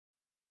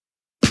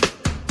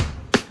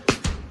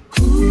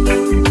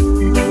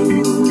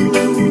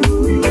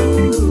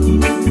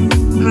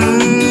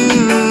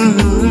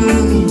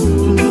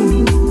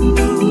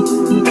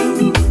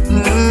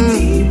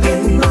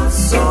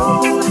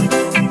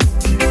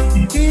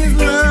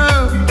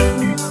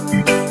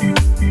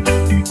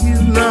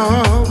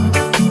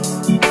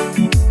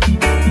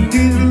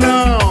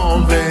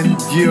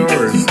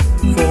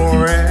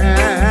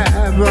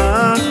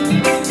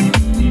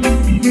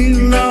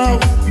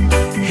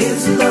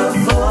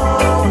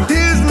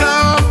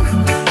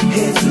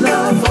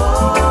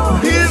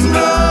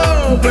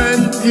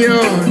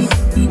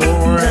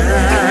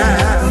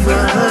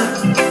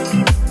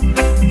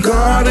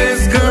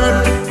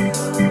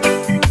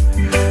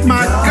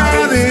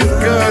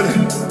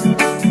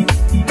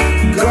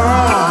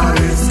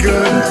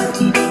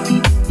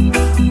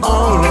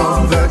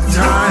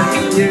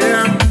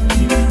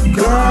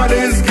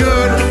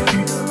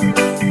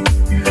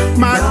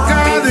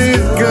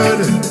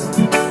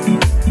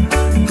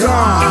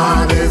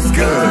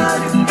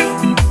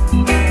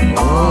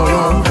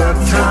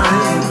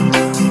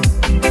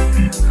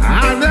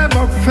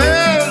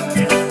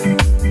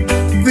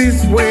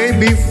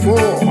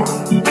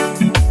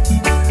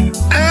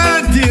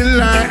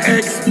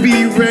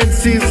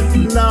experience His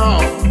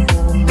love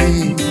for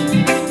me.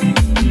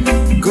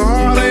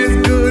 God is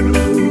good.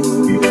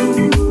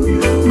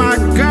 My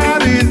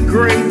God is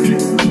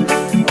great.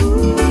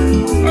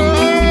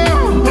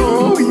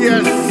 Oh,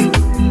 yes.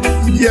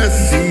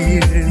 Yes, He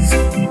is.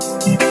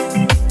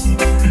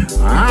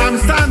 I'm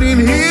standing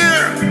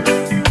here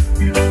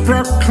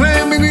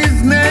proclaiming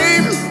His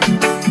name.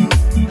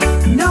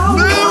 No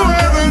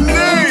other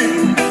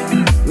name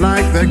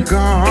like the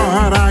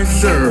God I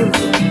serve.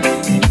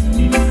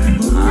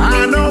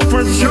 I know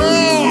for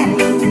sure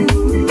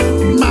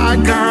my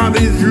God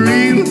is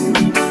real.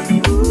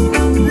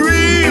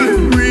 Real,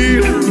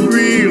 real,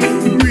 real,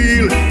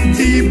 real,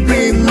 deep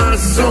in my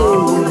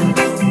soul.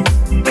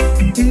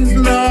 His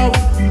love,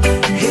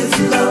 His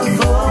love,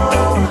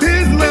 oh.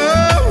 His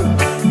love,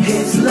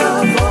 His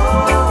love,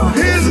 oh.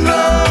 His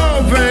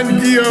love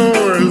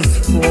endures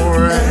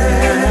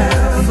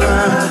forever.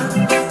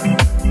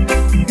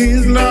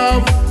 His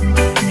love,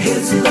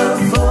 His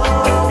love,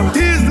 oh.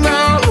 His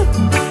love,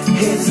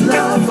 His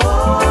love,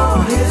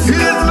 oh. His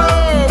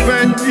love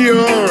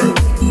endures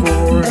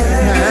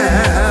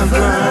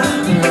forever.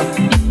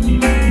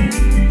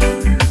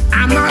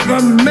 I'm not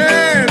the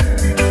man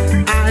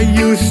I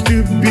used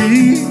to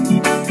be.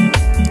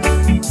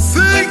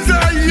 Things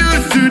I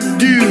used to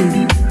do,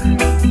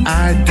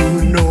 I do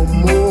no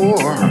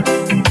more.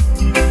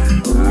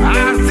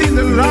 I've seen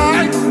the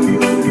light,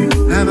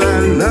 and I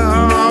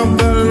love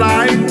the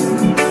light.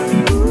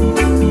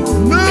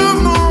 No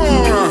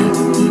more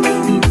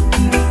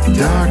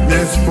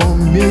darkness for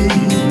me.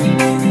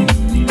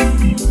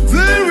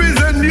 There is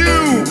a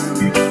new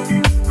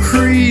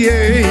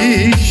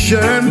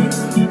creation.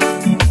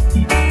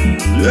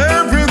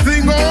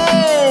 Everything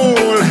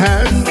old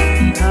has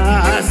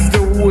passed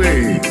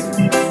away.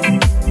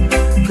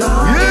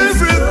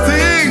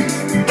 Everything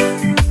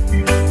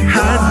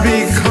has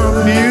become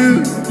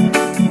new.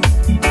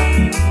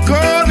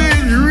 God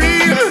is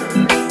real.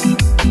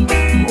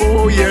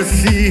 Oh, yes,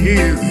 He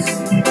is.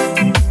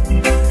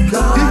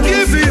 He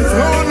gave His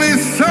only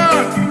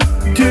Son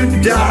to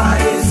die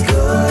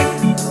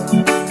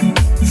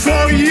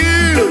for you,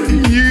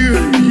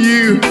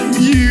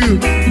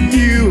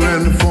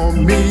 and for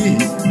me.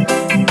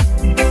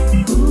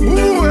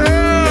 Who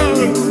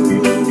else?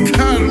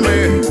 Tell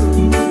me,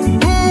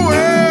 who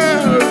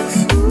else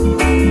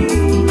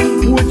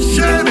would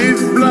shed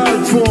His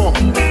blood for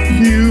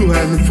you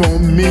and for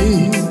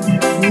me?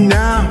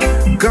 Now,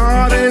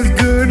 God is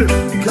good.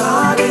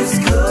 God is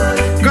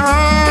good.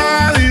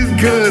 God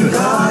is good.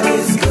 God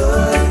is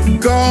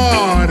good.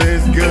 God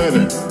is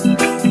good.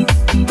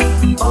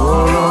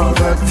 All of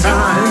the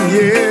time,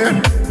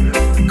 yeah.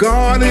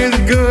 God is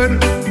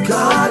good.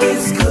 God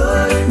is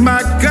good.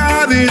 My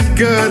God is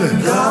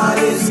good. God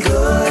is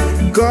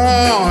good.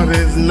 God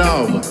is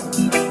love.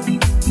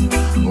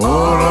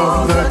 All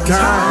of the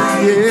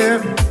time, yeah.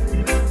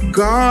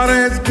 God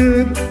is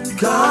good.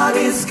 God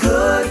is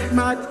good.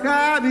 My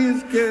God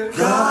is good.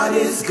 God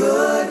is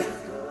good.